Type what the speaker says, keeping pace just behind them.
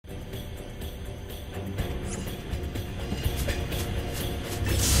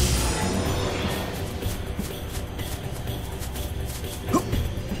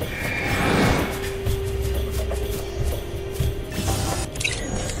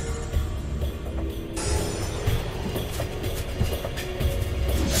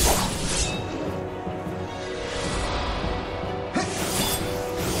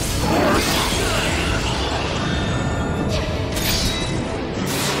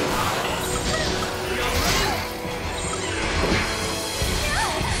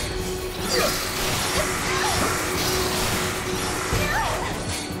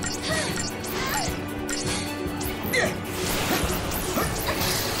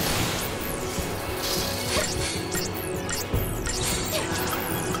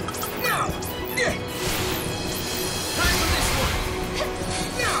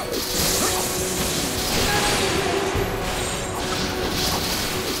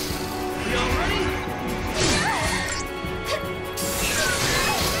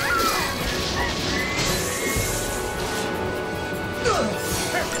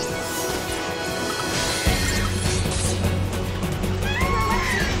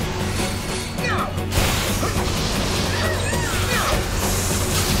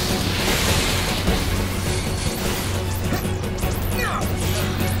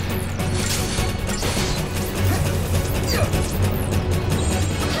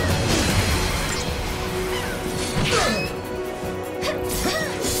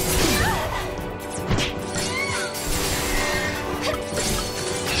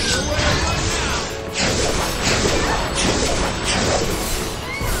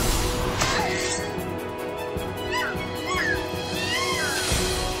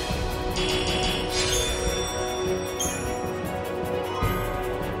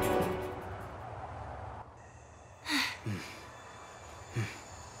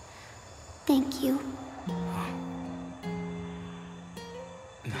Thank you.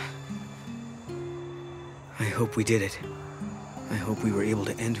 I hope we did it. I hope we were able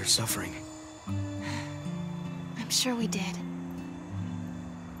to end her suffering. I'm sure we did.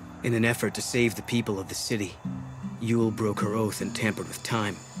 In an effort to save the people of the city, Yule broke her oath and tampered with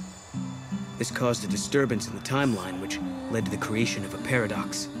time. This caused a disturbance in the timeline which led to the creation of a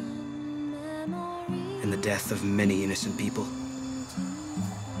paradox and the death of many innocent people.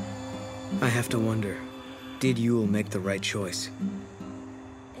 I have to wonder, did Yule make the right choice?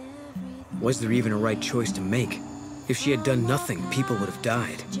 Was there even a right choice to make? If she had done nothing, people would have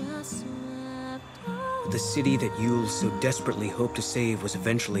died. But the city that Yule so desperately hoped to save was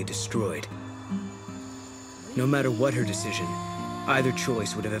eventually destroyed. No matter what her decision, either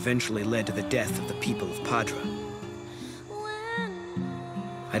choice would have eventually led to the death of the people of Padra.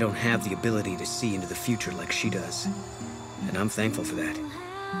 I don't have the ability to see into the future like she does, and I'm thankful for that.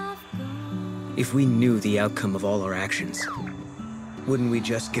 If we knew the outcome of all our actions, wouldn't we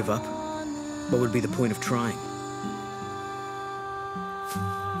just give up? What would be the point of trying?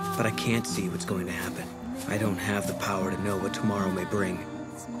 But I can't see what's going to happen. I don't have the power to know what tomorrow may bring.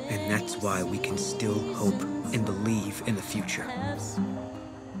 And that's why we can still hope and believe in the future.